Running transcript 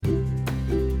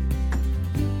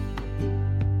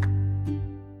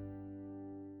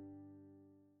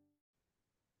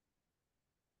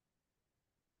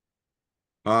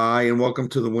Hi, and welcome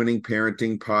to the Winning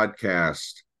Parenting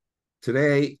Podcast.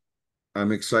 Today,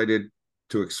 I'm excited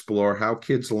to explore how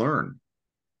kids learn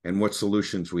and what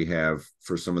solutions we have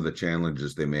for some of the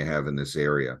challenges they may have in this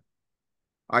area.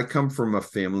 I come from a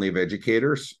family of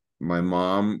educators. My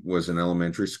mom was an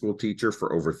elementary school teacher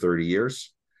for over 30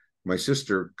 years. My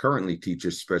sister currently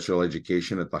teaches special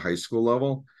education at the high school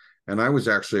level, and I was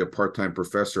actually a part-time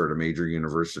professor at a major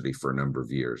university for a number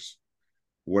of years.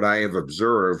 What I have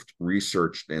observed,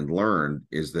 researched, and learned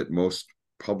is that most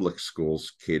public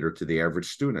schools cater to the average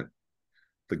student.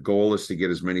 The goal is to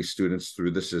get as many students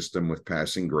through the system with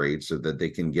passing grades so that they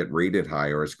can get rated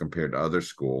higher as compared to other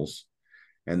schools.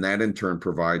 And that in turn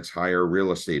provides higher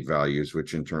real estate values,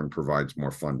 which in turn provides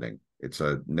more funding. It's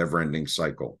a never ending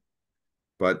cycle.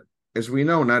 But as we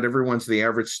know, not everyone's the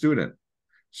average student.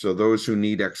 So those who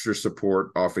need extra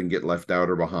support often get left out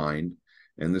or behind.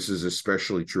 And this is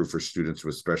especially true for students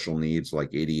with special needs like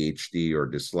ADHD or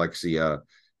dyslexia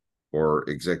or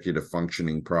executive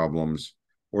functioning problems,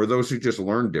 or those who just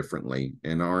learn differently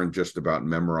and aren't just about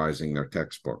memorizing their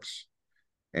textbooks.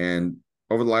 And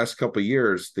over the last couple of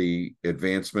years, the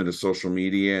advancement of social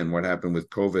media and what happened with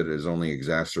COVID has only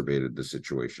exacerbated the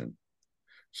situation.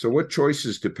 So what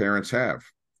choices do parents have?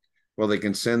 Well, they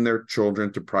can send their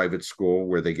children to private school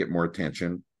where they get more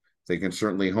attention. They can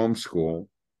certainly homeschool,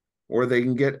 or they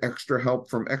can get extra help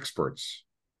from experts.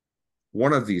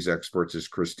 One of these experts is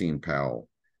Christine Powell.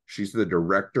 She's the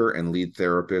director and lead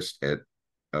therapist at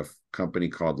a company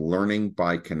called Learning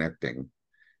by Connecting.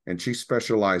 And she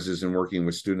specializes in working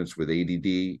with students with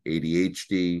ADD,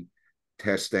 ADHD,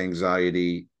 test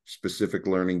anxiety, specific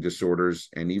learning disorders,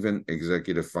 and even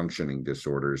executive functioning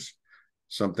disorders,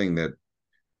 something that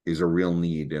is a real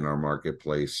need in our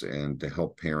marketplace and to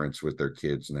help parents with their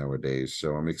kids nowadays.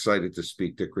 So I'm excited to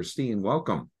speak to Christine.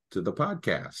 Welcome to the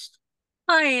podcast.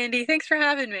 Hi, Andy. Thanks for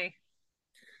having me.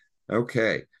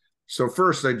 Okay. So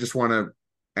first, I just want to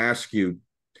ask you,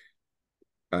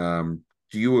 do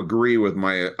you agree with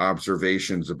my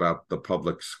observations about the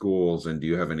public schools, and do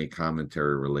you have any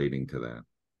commentary relating to that?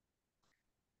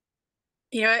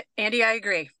 You know what, Andy, I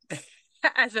agree.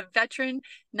 As a veteran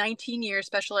 19-year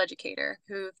special educator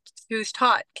who's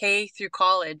taught K through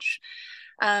college,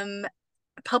 um,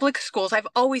 public schools, I've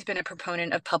always been a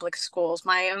proponent of public schools.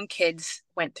 My own kids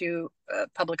went through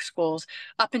public schools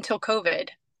up until COVID.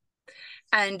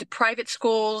 And private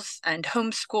schools and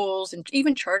homeschools and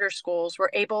even charter schools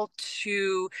were able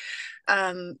to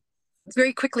um,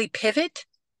 very quickly pivot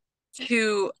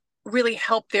to really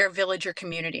help their village or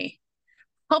community.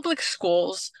 Public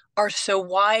schools are so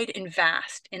wide and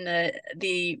vast in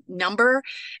the number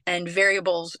and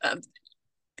variables of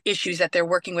issues that they're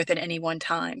working with at any one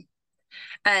time.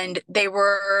 And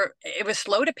it was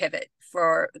slow to pivot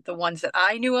for the ones that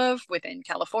I knew of within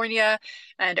California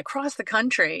and across the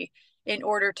country in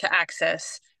order to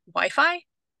access Wi-Fi,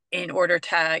 in order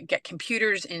to get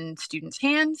computers in students'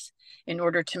 hands, in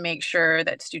order to make sure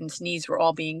that students' needs were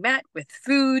all being met with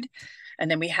food. And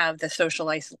then we have the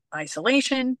social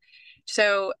isolation.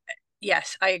 So,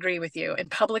 yes, I agree with you. In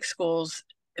public schools,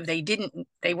 they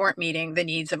weren't meeting the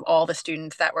needs of all the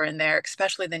students that were in there,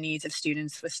 especially the needs of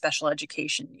students with special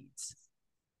education needs.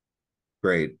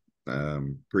 Great.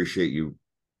 Appreciate you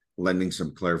lending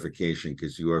some clarification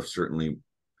because you have certainly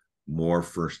more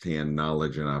firsthand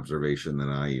knowledge and observation than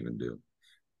I even do.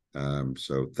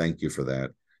 So thank you for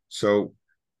that. So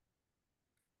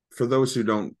for those who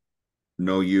don't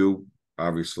know you,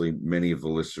 obviously many of the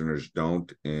listeners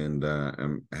don't, and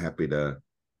I'm happy to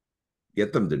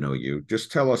get them to know you.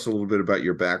 Just tell us a little bit about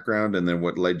your background and then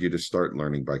what led you to start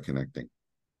learning by connecting.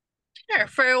 Sure.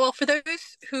 For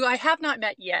those who I have not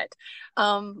met yet,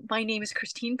 my name is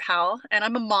Christine Powell, and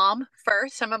I'm a mom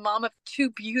first. I'm a mom of two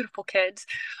beautiful kids,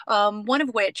 one of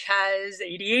which has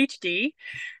ADHD,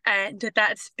 and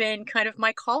that's been kind of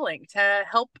my calling to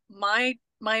help my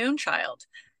own child.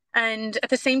 And at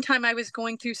the same time, I was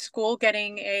going through school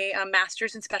getting a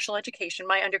master's in special education.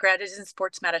 My undergrad is in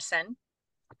sports medicine,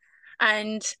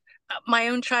 and my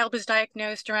own child was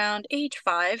diagnosed around age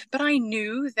 5, but I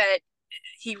knew that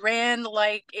he ran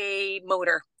like a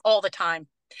motor all the time.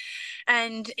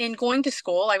 And in going to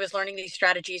school, I was learning these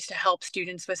strategies to help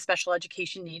students with special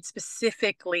education needs,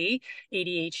 specifically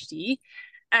ADHD.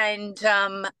 And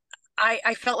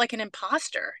I felt like an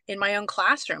imposter in my own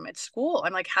classroom at school.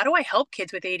 I'm like, how do I help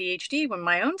kids with ADHD when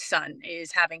my own son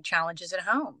is having challenges at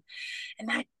home?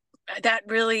 And that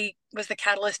really was the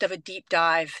catalyst of a deep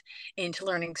dive into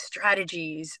learning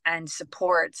strategies and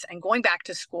supports and going back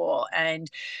to school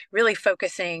and really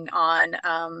focusing on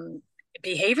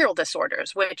behavioral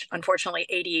disorders, which unfortunately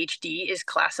ADHD is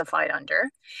classified under.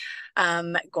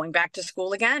 going back to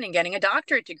school again and getting a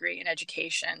doctorate degree in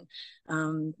education,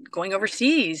 going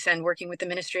overseas and working with the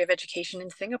Ministry of Education in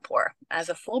Singapore as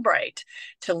a Fulbright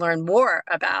to learn more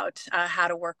about how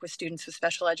to work with students with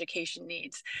special education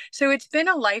needs. So it's been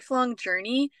a lifelong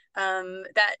journey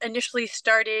that initially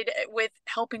started with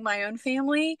helping my own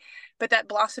family, but that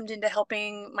blossomed into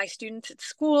helping my students at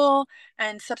school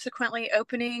and subsequently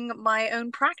opening my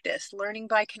own practice, learning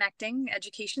by connecting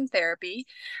education therapy,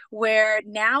 where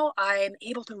now I'm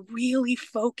able to really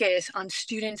focus on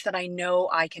students that I know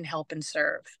I can help and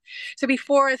serve. So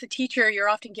before, as a teacher, you're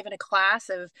often given a class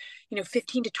of,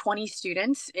 15 to 20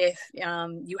 students if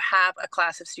you have a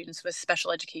class of students with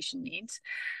special education needs.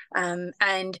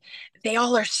 And they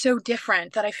all are so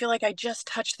different that I feel like I just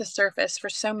touched the surface for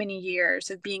so many years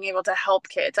of being able to help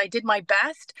kids. I did my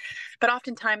best, but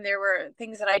oftentimes there were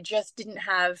things that I just didn't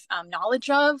have knowledge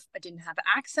of, I didn't have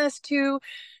access to,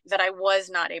 that I was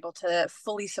not able to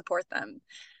fully support them.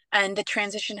 And the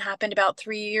transition happened about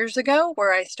 3 years ago,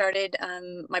 where I started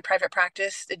my private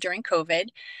practice during COVID.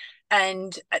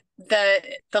 And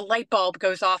the light bulb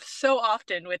goes off so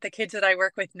often with the kids that I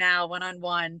work with now, one on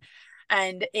one.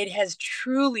 And it has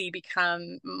truly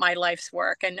become my life's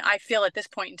work. And I feel at this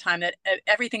point in time that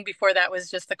everything before that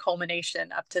was just the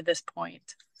culmination up to this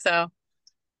point. So,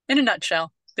 in a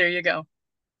nutshell, there you go.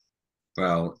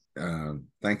 Well,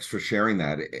 thanks for sharing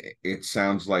that. It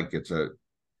sounds like it's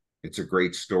a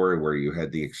great story where you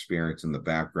had the experience in the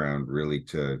background really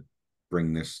to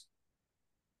bring this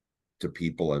to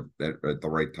people at the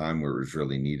right time where it was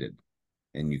really needed.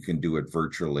 And you can do it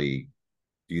virtually.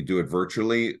 Do you do it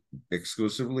virtually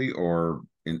exclusively or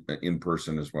in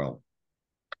person as well?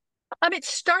 It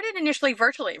started initially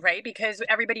virtually, right? Because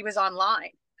everybody was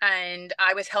online and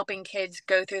I was helping kids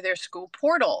go through their school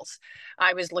portals.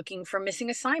 I was looking for missing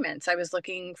assignments. I was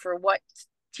looking for what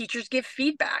teachers give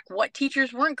feedback, what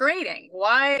teachers weren't grading,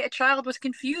 why a child was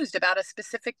confused about a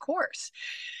specific course.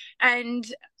 And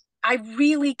I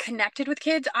really connected with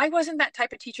kids. I wasn't that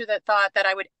type of teacher that thought that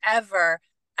I would ever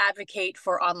advocate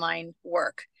for online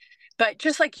work. But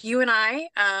just like you and I,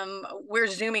 we're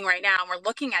Zooming right now and we're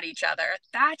looking at each other.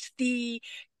 That's the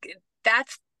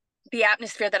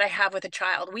atmosphere that I have with a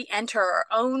child. We enter our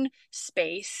own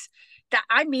space that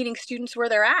I'm meeting students where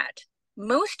they're at.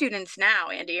 Most students now,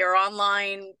 Andy, are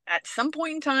online at some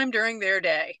point in time during their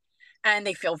day, and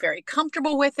they feel very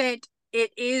comfortable with it.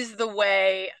 It is the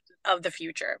way of the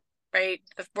future, right?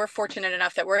 We're fortunate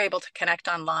enough that we're able to connect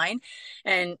online.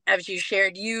 And as you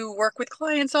shared, you work with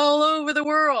clients all over the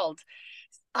world.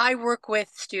 I work with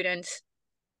students,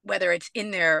 whether it's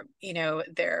in their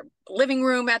living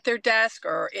room at their desk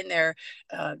or in their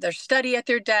study at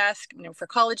their desk, for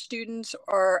college students,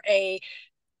 or a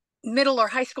middle or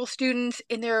high school students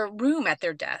in their room at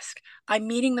their desk. I'm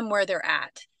meeting them where they're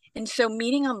at. And so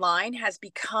meeting online has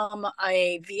become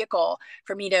a vehicle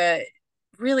for me to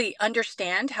really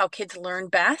understand how kids learn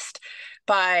best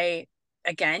by,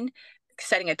 again,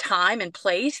 setting a time and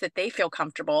place that they feel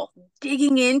comfortable,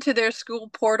 digging into their school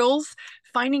portals,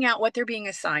 finding out what they're being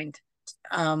assigned,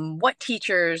 what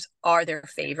teachers are their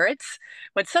favorites,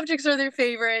 what subjects are their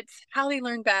favorites, how they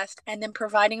learn best, and then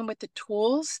providing them with the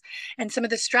tools and some of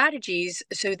the strategies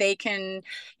so they can,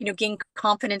 gain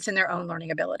confidence in their own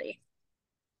learning ability.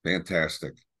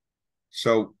 Fantastic.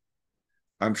 So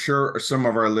I'm sure some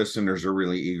of our listeners are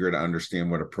really eager to understand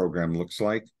what a program looks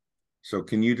like. So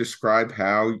can you describe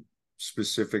how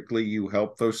specifically you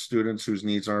help those students whose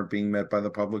needs aren't being met by the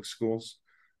public schools?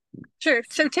 Sure.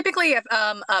 So typically, if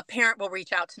a parent will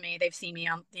reach out to me, they've seen me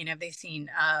on, they've seen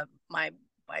my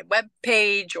web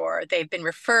page, or they've been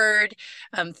referred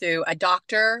through a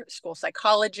doctor, school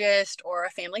psychologist, or a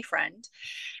family friend,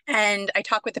 and I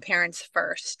talk with the parents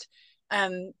first.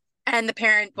 Um, and the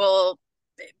parent will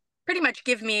pretty much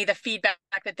give me the feedback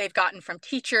that they've gotten from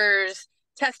teachers,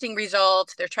 testing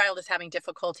results. Their child is having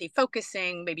difficulty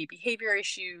focusing, maybe behavior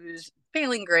issues,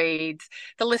 failing grades.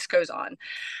 The list goes on.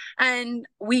 And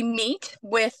we meet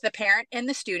with the parent and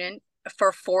the student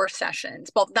for 4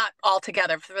 sessions. Well, not all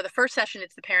together. For the first session,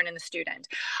 it's the parent and the student.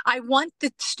 I want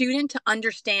the student to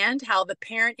understand how the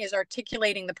parent is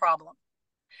articulating the problem.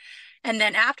 And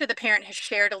then after the parent has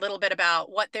shared a little bit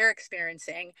about what they're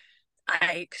experiencing,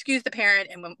 I excuse the parent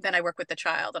and then I work with the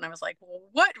child. And I was like, well,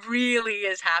 what really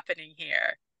is happening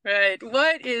here? Right.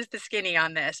 What is the skinny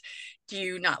on this? Do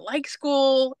you not like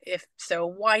school? If so,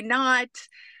 why not?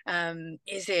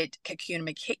 Is it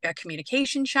a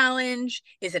communication challenge?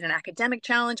 Is it an academic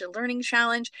challenge, a learning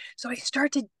challenge? So I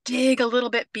start to dig a little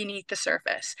bit beneath the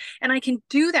surface. And I can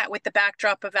do that with the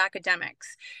backdrop of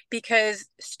academics because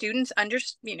students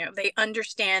they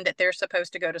understand that they're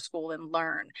supposed to go to school and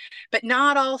learn. But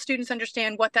not all students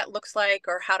understand what that looks like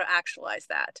or how to actualize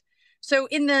that. So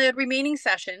in the remaining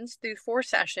sessions, through 4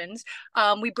 sessions,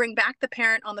 we bring back the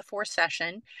parent on the 4th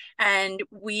session and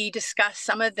we discuss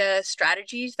some of the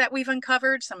strategies that we've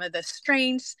uncovered, some of the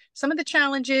strengths, some of the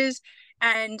challenges,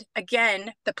 and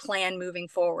again, the plan moving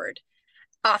forward.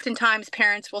 Oftentimes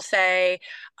parents will say,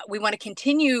 we want to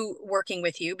continue working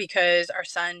with you because our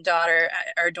son, daughter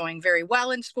are doing very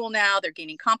well in school now. They're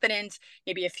gaining confidence.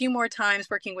 Maybe a few more times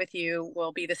working with you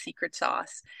will be the secret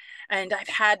sauce. And I've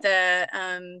had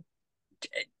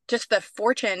just the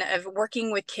fortune of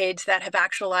working with kids that have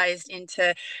actualized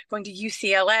into going to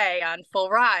UCLA on full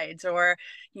rides or,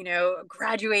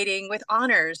 graduating with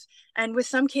honors. And with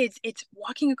some kids, it's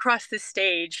walking across the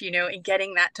stage, and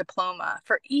getting that diploma.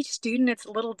 For each student, it's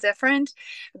a little different,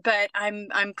 but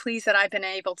I'm pleased that I've been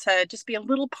able to just be a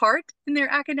little part in their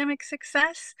academic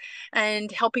success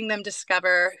and helping them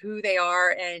discover who they are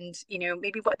and,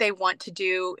 maybe what they want to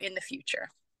do in the future.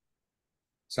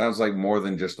 Sounds like more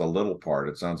than just a little part.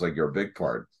 It sounds like you're a big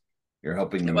part. You're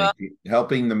Well,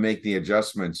 helping them make the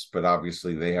adjustments, but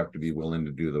obviously they have to be willing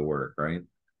to do the work, right?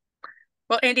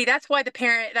 Well, Andy, that's why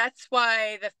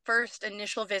the first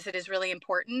initial visit is really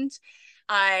important.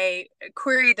 I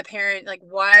query the parent, like,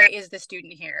 why is the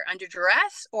student here? Under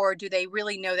duress, or do they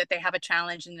really know that they have a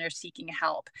challenge and they're seeking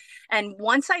help? And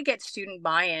once I get student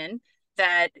buy-in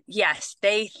that, yes,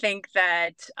 they think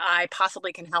that I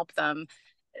possibly can help them,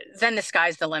 then the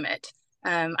sky's the limit.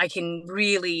 I can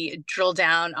really drill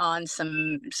down on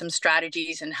some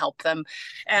strategies and help them.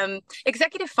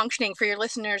 Executive functioning, for your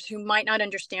listeners who might not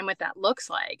understand what that looks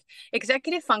like,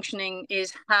 executive functioning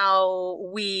is how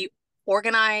we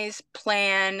organize,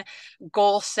 plan,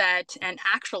 goal set, and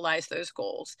actualize those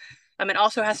goals. It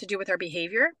also has to do with our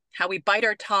behavior, how we bite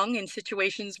our tongue in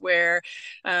situations where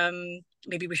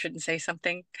maybe we shouldn't say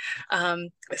something.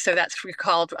 So that's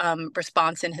called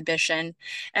response inhibition.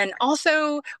 And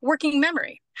also working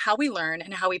memory, how we learn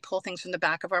and how we pull things from the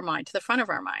back of our mind to the front of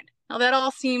our mind. Now, that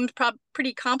all seems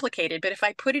pretty complicated, but if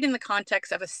I put it in the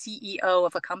context of a CEO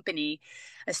of a company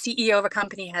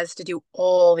has to do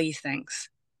all these things.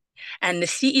 And the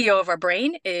CEO of our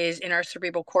brain is in our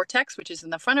cerebral cortex, which is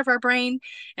in the front of our brain.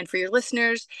 And for your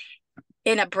listeners,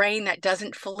 in a brain that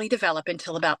doesn't fully develop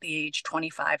until about the age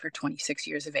 25 or 26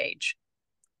 years of age.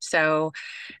 So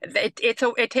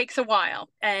it takes a while.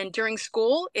 And during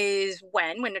school is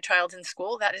when a child's in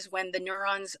school, that is when the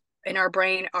neurons in our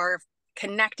brain are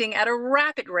connecting at a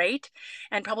rapid rate,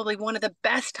 and probably one of the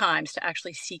best times to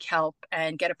actually seek help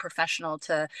and get a professional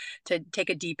to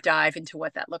take a deep dive into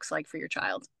what that looks like for your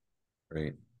child.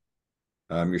 Great.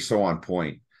 You're so on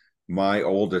point. My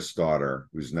oldest daughter,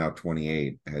 who's now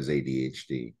 28, has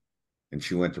ADHD, and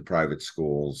she went to private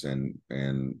schools and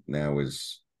now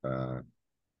is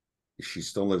she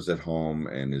still lives at home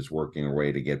and is working her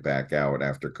way to get back out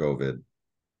after COVID,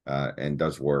 and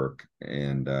does work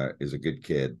and is a good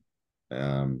kid.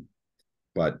 Um,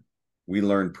 but we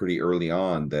learned pretty early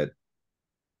on that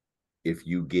if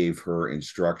you gave her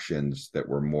instructions that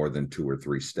were more than 2 or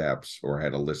 3 steps or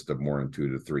had a list of more than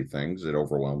 2 to 3 things, it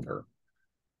overwhelmed her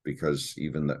because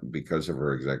of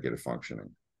her executive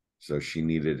functioning. So she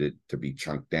needed it to be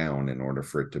chunked down in order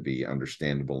for it to be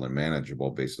understandable and manageable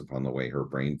based upon the way her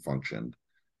brain functioned.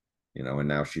 And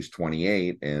now she's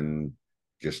 28 and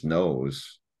just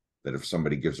knows that if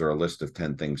somebody gives her a list of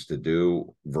 10 things to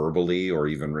do verbally or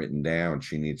even written down,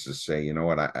 she needs to say, you know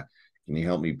what, can you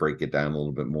help me break it down a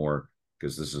little bit more?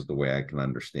 Because this is the way I can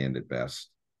understand it best.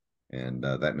 And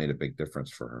that made a big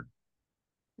difference for her.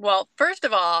 Well, first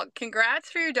of all,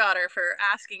 congrats for your daughter for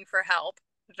asking for help.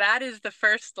 That is the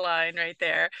first line right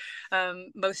there.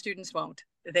 Most students won't.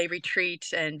 They retreat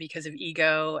and because of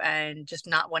ego and just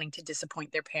not wanting to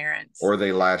disappoint their parents. Or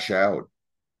they lash out.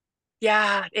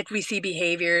 Yeah, we see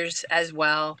behaviors as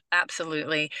well.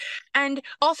 Absolutely. And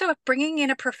also bringing in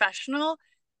a professional,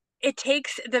 it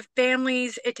takes the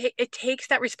families, it takes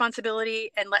that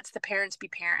responsibility and lets the parents be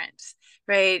parents,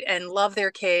 right? And love their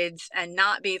kids and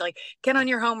not be like, get on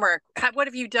your homework. What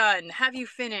have you done? Have you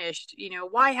finished?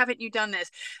 Why haven't you done this?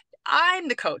 I'm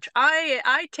the coach.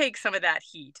 I take some of that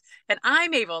heat and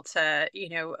I'm able to,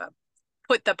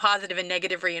 put the positive and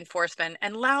negative reinforcement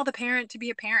and allow the parent to be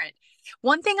a parent.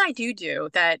 One thing I do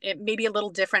that it may be a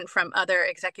little different from other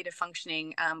executive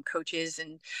functioning coaches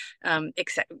and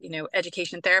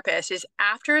education therapists is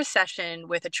after a session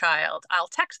with a child, I'll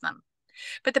text them,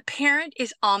 but the parent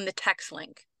is on the text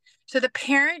link. So the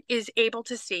parent is able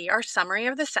to see our summary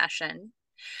of the session,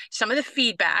 some of the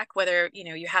feedback, whether,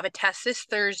 you have a test this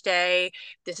Thursday,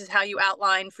 this is how you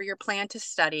outline for your plan to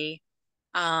study.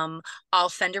 I'll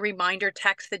send a reminder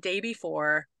text the day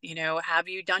before, have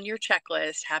you done your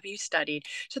checklist? Have you studied?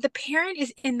 So the parent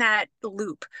is in that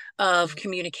loop of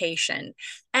communication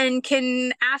and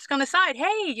can ask on the side,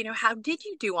 hey, how did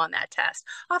you do on that test?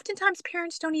 Oftentimes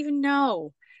parents don't even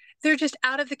know. They're just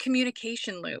out of the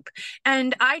communication loop.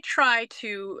 And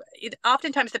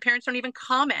oftentimes the parents don't even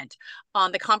comment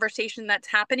on the conversation that's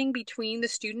happening between the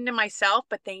student and myself,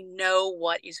 but they know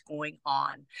what is going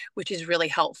on, which is really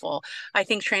helpful. I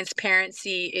think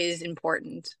transparency is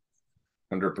important.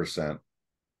 100%.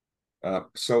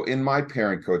 So in my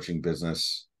parent coaching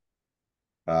business,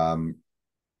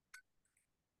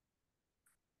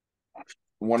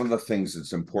 one of the things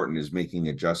that's important is making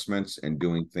adjustments and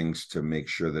doing things to make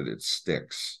sure that it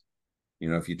sticks.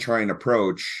 If you try an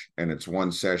approach and it's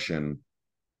one session,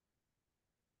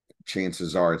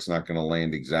 chances are it's not going to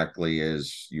land exactly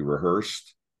as you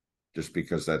rehearsed, just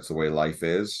because that's the way life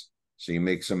is. So you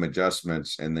make some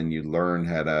adjustments and then you learn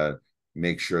how to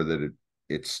make sure that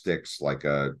it sticks, like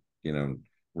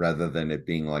rather than it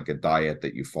being like a diet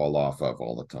that you fall off of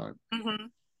all the time. Mm-hmm.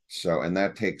 So, and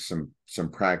that takes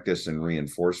some practice and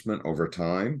reinforcement over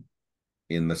time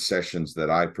in the sessions that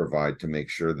I provide to make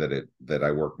sure that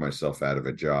I work myself out of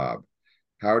a job.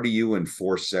 How do you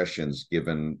enforce sessions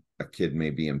given a kid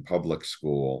maybe in public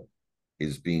school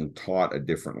is being taught a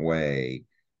different way?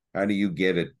 How do you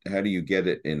get it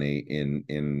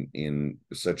in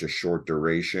such a short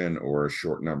duration or a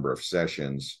short number of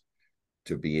sessions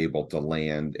to be able to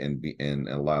land and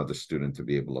allow the student to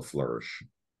be able to flourish?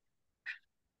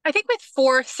 I think with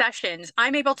 4 sessions,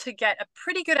 I'm able to get a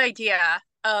pretty good idea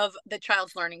of the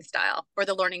child's learning style or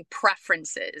the learning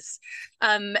preferences.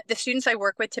 The students I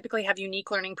work with typically have unique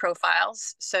learning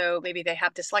profiles. So maybe they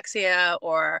have dyslexia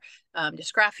or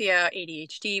dysgraphia,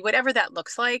 ADHD, whatever that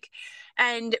looks like.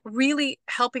 And really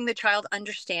helping the child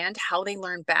understand how they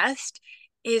learn best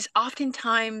is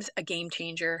oftentimes a game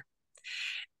changer.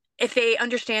 If they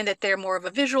understand that they're more of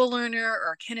a visual learner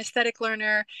or a kinesthetic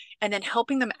learner, and then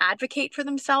helping them advocate for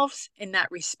themselves in that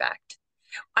respect.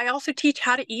 I also teach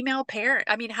how to email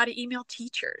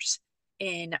teachers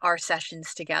in our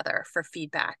sessions together for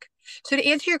feedback. So to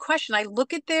answer your question, I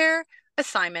look at their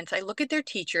assignments, I look at their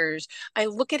teachers, I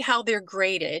look at how they're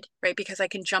graded, right? Because I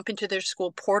can jump into their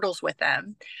school portals with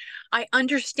them. I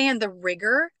understand the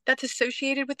rigor that's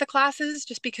associated with the classes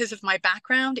just because of my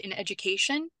background in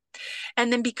education.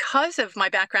 And then because of my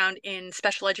background in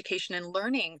special education and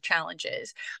learning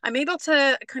challenges, I'm able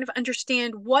to kind of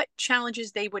understand what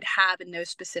challenges they would have in those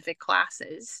specific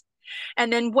classes.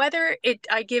 And then whether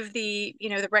I give the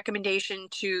recommendation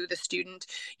to the student,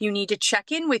 you need to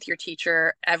check in with your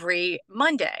teacher every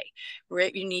Monday,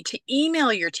 right? You need to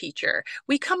email your teacher.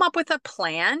 We come up with a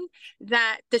plan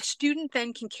that the student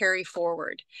then can carry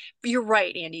forward. But you're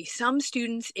right, Andy. Some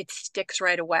students, it sticks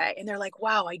right away. And they're like,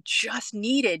 wow, I just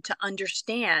needed to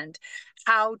understand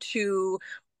how to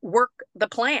work the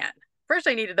plan. First,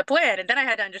 I needed the plan, and then I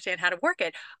had to understand how to work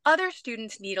it. Other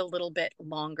students need a little bit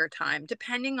longer time,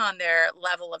 depending on their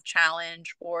level of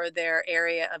challenge or their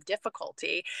area of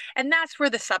difficulty. And that's where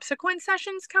the subsequent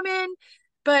sessions come in.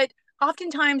 But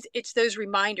oftentimes it's those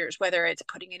reminders, whether it's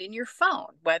putting it in your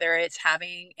phone, whether it's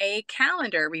having a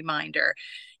calendar reminder.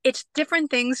 It's different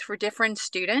things for different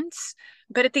students.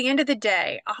 But at the end of the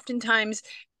day, oftentimes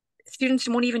students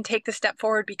won't even take the step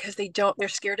forward because they're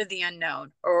scared of the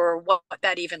unknown or what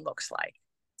that even looks like.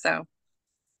 So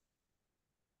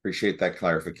Appreciate that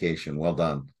clarification. Well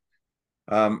done.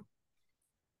 Um,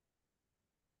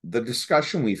 the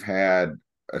discussion we've had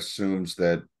assumes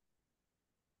that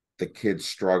the kids'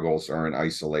 struggles are in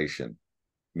isolation,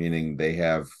 meaning they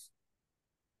have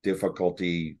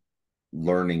difficulty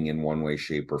learning in one way,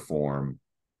 shape, or form,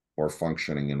 or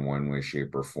functioning in one way,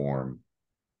 shape, or form.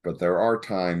 But there are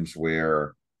times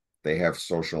where they have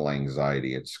social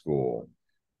anxiety at school.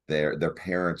 Their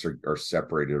parents are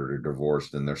separated or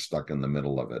divorced and they're stuck in the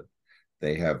middle of it.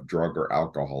 They have drug or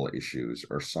alcohol issues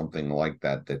or something like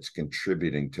that that's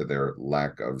contributing to their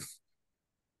lack of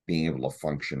being able to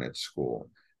function at school.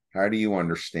 How do you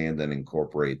understand and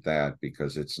incorporate that?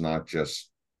 Because it's not just,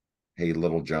 hey,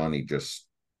 little Johnny just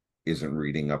isn't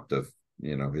reading up to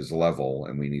his level,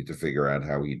 and we need to figure out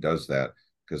how he does that,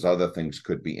 because other things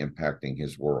could be impacting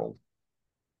his world.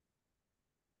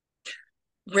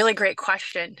 Really great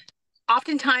question.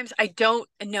 Oftentimes, I don't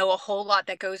know a whole lot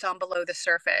that goes on below the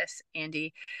surface,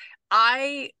 Andy.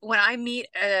 When I meet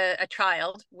a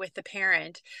child with the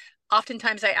parent,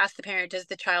 oftentimes I ask the parent, does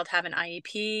the child have an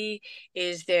IEP?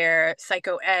 Is there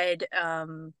psychoed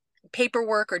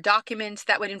paperwork or documents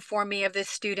that would inform me of this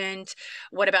student?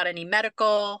 What about any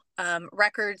medical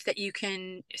records that you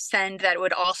can send that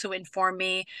would also inform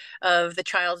me of the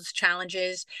child's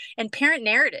challenges? And parent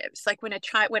narratives, like when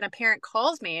a parent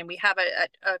calls me and we have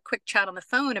a quick chat on the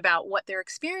phone about what they're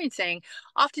experiencing,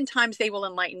 oftentimes they will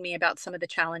enlighten me about some of the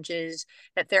challenges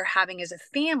that they're having as a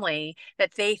family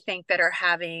that they think that are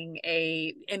having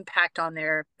a impact on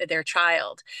their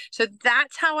child. So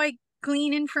that's how I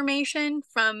glean information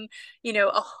from,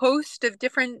 a host of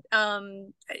different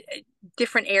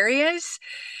areas.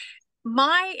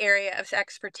 My area of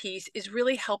expertise is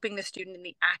really helping the student in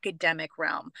the academic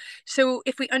realm. So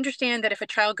if we understand that if a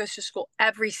child goes to school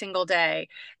every single day,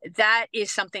 that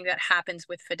is something that happens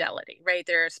with fidelity, right?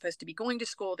 They're supposed to be going to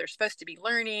school, they're supposed to be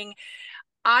learning.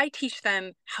 I teach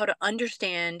them how to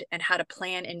understand and how to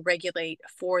plan and regulate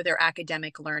for their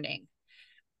academic learning.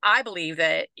 I believe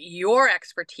that your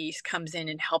expertise comes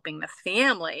in helping the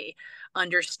family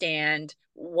understand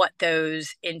what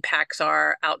those impacts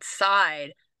are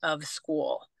outside of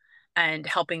school and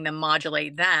helping them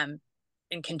modulate them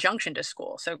in conjunction to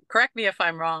school. So correct me if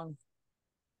I'm wrong.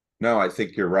 No, I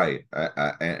think you're right.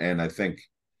 And I think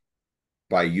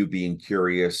by you being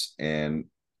curious and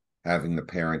having the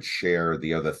parents share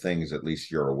the other things, at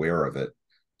least you're aware of it,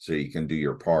 so you can do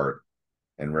your part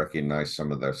and recognize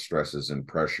some of the stresses and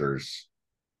pressures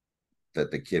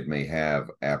that the kid may have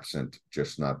absent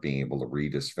just not being able to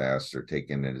read as fast or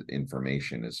take in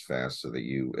information as fast, so that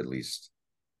you at least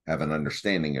have an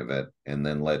understanding of it, and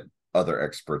then let other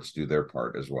experts do their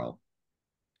part as well.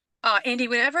 Andy,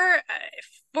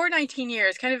 for 19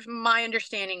 years, kind of my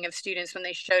understanding of students when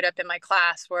they showed up in my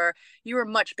class were, you were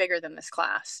much bigger than this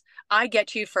class. I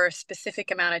get you for a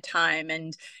specific amount of time,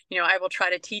 and I will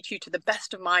try to teach you to the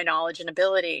best of my knowledge and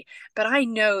ability. But I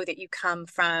know that you come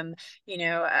from,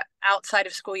 outside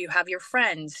of school, you have your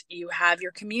friends, you have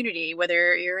your community,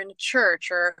 whether you're in a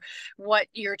church or what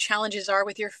your challenges are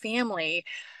with your family.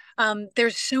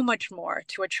 There's so much more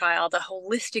to a child, a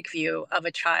holistic view of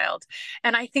a child.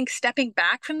 And I think stepping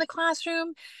back from the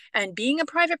classroom and being a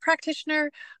private practitioner,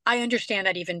 I understand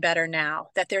that even better now,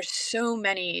 that there's so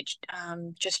many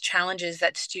just challenges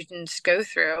that students go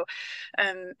through.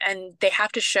 And they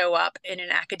have to show up in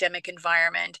an academic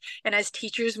environment. And as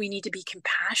teachers, we need to be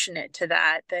compassionate to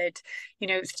that,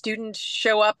 students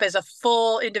show up as a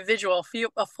full individual,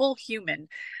 a full human,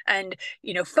 and,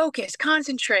 focus,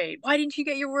 concentrate. Why didn't you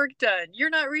get your work done? You're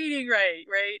not reading right,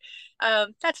 right?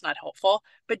 That's not helpful,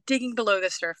 but digging below the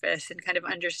surface and kind of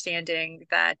understanding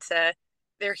that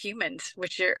they're humans,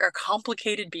 which are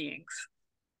complicated beings.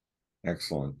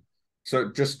 Excellent.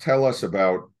 So just tell us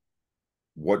about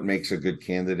what makes a good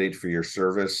candidate for your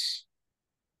service.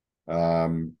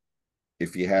 Um,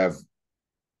 if you have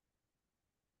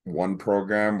one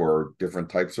program or different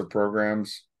types of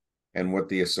programs, and what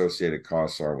the associated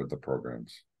costs are with the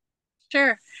programs.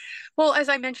 Sure. Well, as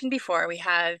I mentioned before, we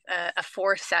have a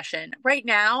fourth session. Right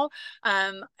now,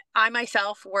 I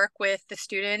myself work with the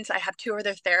students. I have two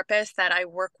other therapists that I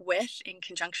work with in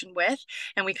conjunction with,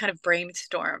 and we kind of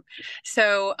brainstorm.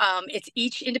 So it's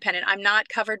each independent. I'm not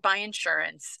covered by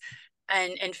insurance.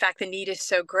 And in fact, the need is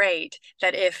so great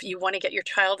that if you want to get your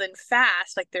child in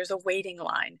fast, like there's a waiting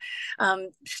line.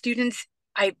 Students,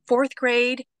 fourth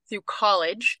grade through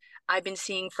college, I've been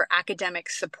seeing for academic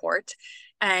support.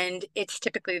 And it's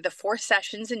typically the four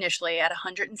sessions initially at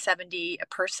 170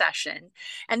 per session.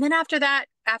 And then after that,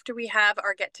 after we have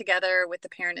our get together with the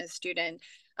parent and the student,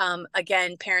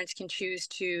 again, parents can choose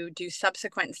to do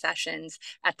subsequent sessions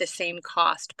at the same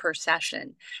cost per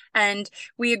session. And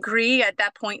we agree at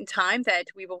that point in time that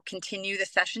we will continue the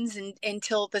sessions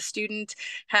until the student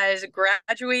has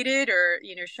graduated or,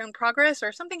 shown progress,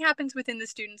 or something happens within the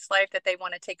student's life that they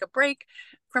want to take a break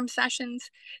from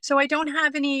sessions. So I don't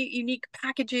have any unique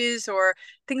packages or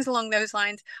things along those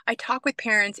lines. I talk with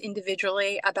parents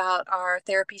individually about our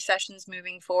therapy sessions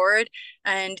moving forward,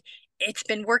 and it's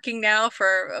been working now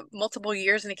for multiple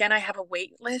years. And again, I have a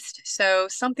wait list. So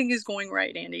something is going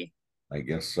right, Andy. I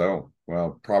guess so.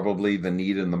 Well, probably the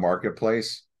need in the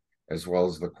marketplace, as well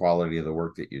as the quality of the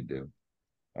work that you do.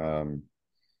 Um,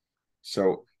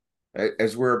 so,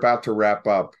 as we're about to wrap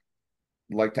up,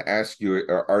 I'd like to ask you: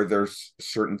 are there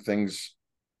certain things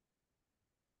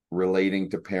relating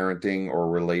to parenting or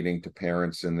relating to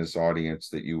parents in this audience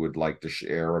that you would like to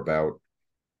share about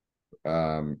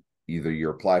either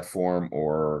your platform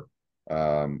or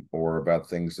or about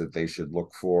things that they should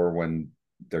look for when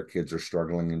their kids are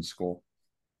struggling in school?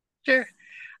 Sure.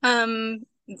 Um,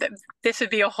 this would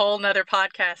be a whole nother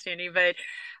podcast, Andy, but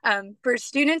for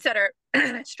students that are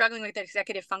struggling with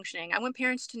executive functioning, I want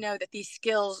parents to know that these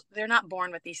skills, they're not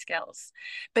born with these skills,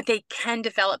 but they can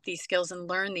develop these skills and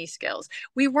learn these skills.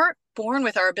 We weren't born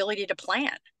with our ability to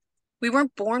plan. We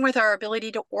weren't born with our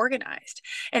ability to organize.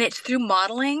 And it's through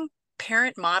modeling,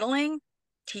 parent modeling,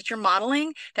 teacher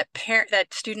modeling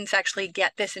that students actually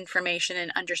get this information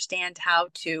and understand how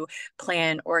to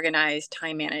plan, organize,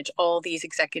 time manage all these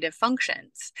executive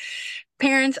functions.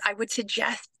 Parents, I would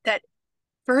suggest that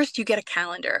first you get a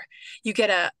calendar. You get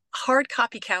a hard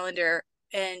copy calendar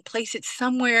and place it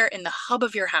somewhere in the hub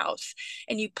of your house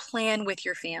and you plan with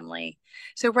your family.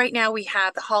 So right now we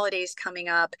have the holidays coming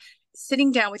up,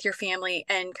 sitting down with your family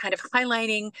and kind of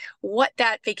highlighting what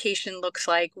that vacation looks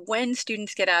like, when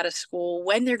students get out of school,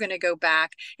 when they're going to go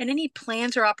back, and any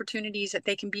plans or opportunities that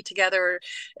they can be together,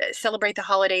 celebrate the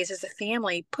holidays as a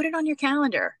family, put it on your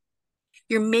calendar.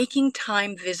 You're making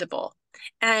time visible.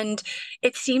 And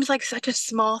it seems like such a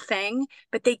small thing,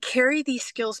 but they carry these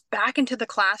skills back into the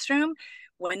classroom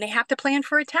when they have to plan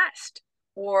for a test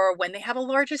or when they have a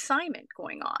large assignment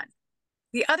going on.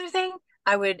 The other thing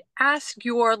I would ask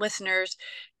your listeners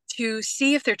to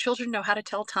see if their children know how to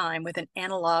tell time with an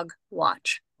analog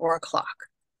watch or a clock.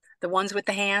 The ones with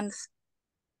the hands.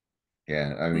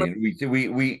 Yeah, I mean,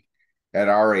 we at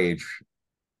our age,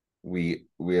 we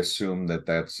assume that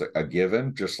that's a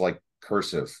given, just like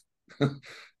cursive.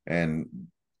 And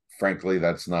frankly,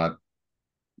 that's not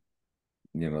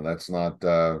common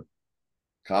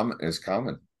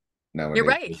You're nowadays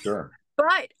right. for sure.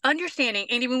 But understanding,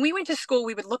 Andy, when we went to school,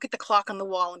 we would look at the clock on the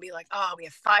wall and be like, oh, we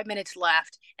have 5 minutes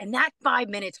left. And that 5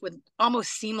 minutes would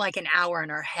almost seem like an hour in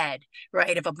our head,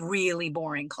 right? Of a really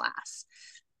boring class.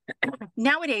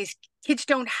 Nowadays, kids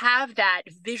don't have that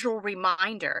visual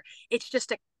reminder. It's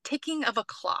just a ticking of a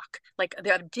clock, like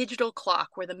the digital clock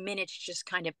where the minutes just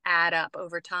kind of add up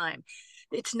over time.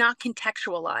 It's not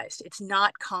contextualized, it's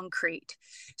not concrete.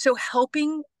 So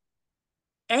helping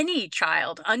any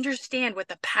child understand what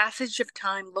the passage of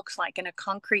time looks like in a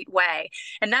concrete way.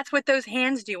 And that's what those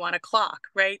hands do on a clock,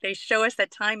 right? They show us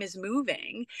that time is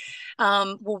moving,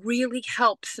 will really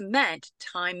help cement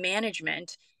time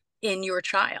management in your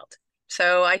child.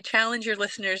 So I challenge your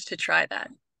listeners to try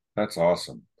that. That's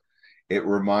awesome. It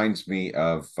reminds me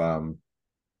of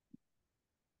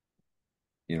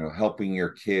helping your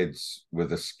kids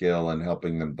with a skill and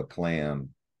helping them to plan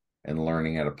and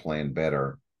learning how to plan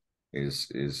better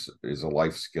is a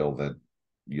life skill that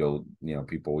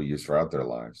people will use throughout their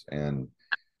lives. And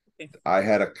I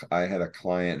had a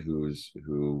client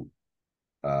who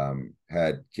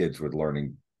had kids with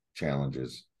learning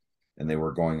challenges, and they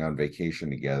were going on vacation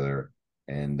together,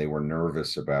 and they were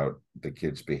nervous about the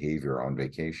kids' behavior on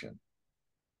vacation.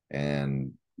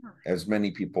 And as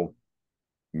many people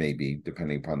maybe,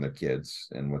 depending upon their kids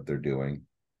and what they're doing.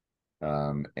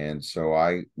 And so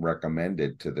I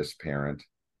recommended to this parent,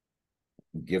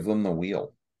 give them the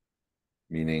wheel,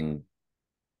 meaning,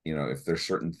 if there's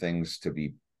certain things to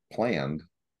be planned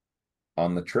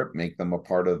on the trip, make them a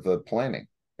part of the planning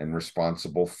and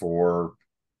responsible for,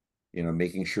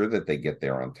 making sure that they get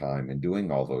there on time and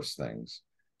doing all those things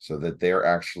so that they're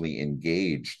actually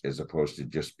engaged as opposed to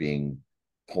just being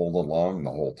pulled along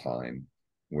the whole time,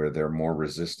 where they're more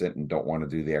resistant and don't want to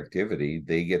do the activity.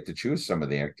 They get to choose some of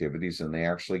the activities and they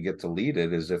actually get to lead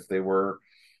it as if they were,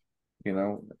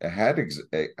 had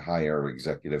a higher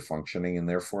executive functioning and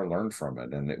therefore learned from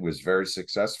it. And it was very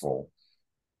successful.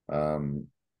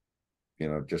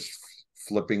 Just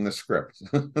flipping the script,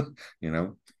 you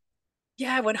know?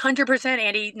 Yeah, 100%,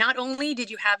 Andy. Not only did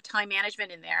you have time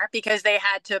management in there because they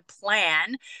had to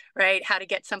plan, right, how to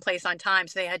get someplace on time.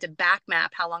 So they had to back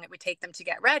map how long it would take them to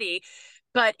get ready.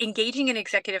 But engaging in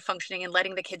executive functioning and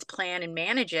letting the kids plan and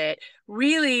manage it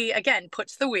really, again,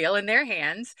 puts the wheel in their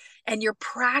hands. And you're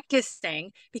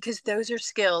practicing because those are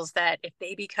skills that if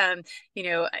they become,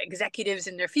 executives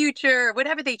in their future,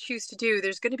 whatever they choose to do,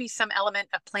 there's going to be some element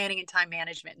of planning and time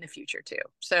management in the future too.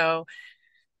 So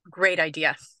great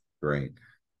idea. Great.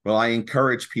 Well, I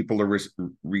encourage people to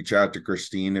reach out to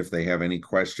Christine if they have any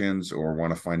questions or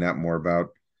want to find out more about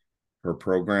her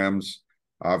programs.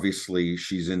 Obviously,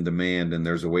 she's in demand and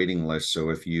there's a waiting list.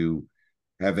 So if you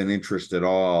have an interest at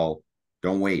all,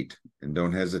 don't wait and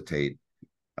don't hesitate.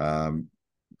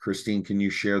 Christine, can you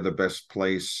share the best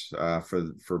place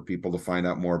for people to find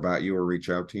out more about you or reach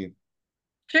out to you?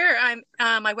 Sure.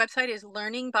 My website is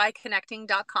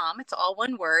learningbyconnecting.com. It's all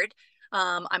one word.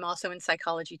 I'm also in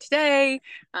Psychology Today,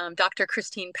 Dr.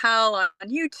 Christine Powell on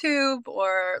YouTube,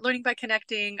 or Learning by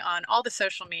Connecting on all the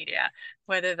social media,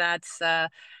 whether that's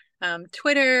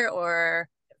Twitter or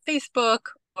Facebook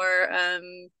or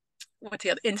what's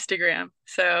the other, Instagram.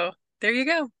 So there you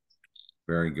go.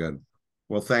 Very good.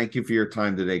 Well, thank you for your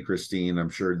time today, Christine. I'm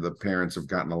sure the parents have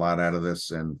gotten a lot out of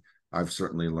this, and I've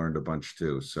certainly learned a bunch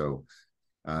too. So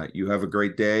you have a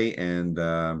great day, and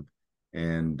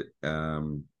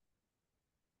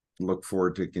look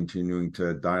forward to continuing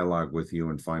to dialogue with you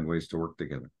and find ways to work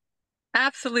together.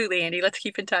 Absolutely, Andy. Let's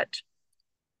keep in touch.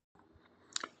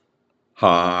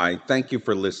 Hi, thank you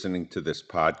for listening to this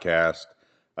podcast.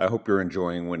 I hope you're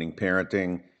enjoying Winning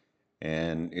Parenting,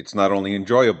 and it's not only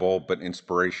enjoyable, but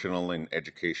inspirational and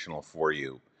educational for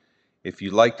you. If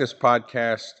you like this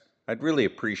podcast, I'd really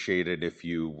appreciate it if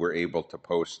you were able to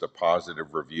post a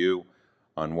positive review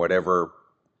on whatever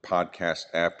podcast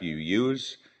app you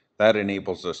use. That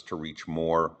enables us to reach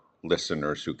more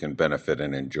listeners who can benefit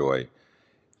and enjoy.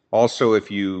 Also,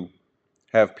 if you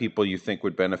have people you think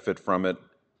would benefit from it,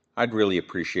 I'd really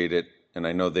appreciate it, and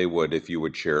I know they would if you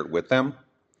would share it with them.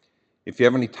 If you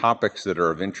have any topics that are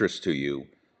of interest to you,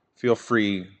 feel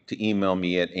free to email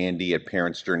me at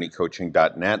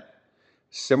andy@parentsjourneycoaching.net.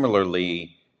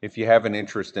 Similarly, if you have an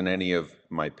interest in any of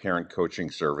my parent coaching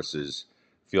services,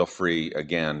 feel free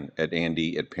again at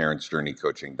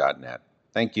andy@parentsjourneycoaching.net.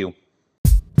 Thank you.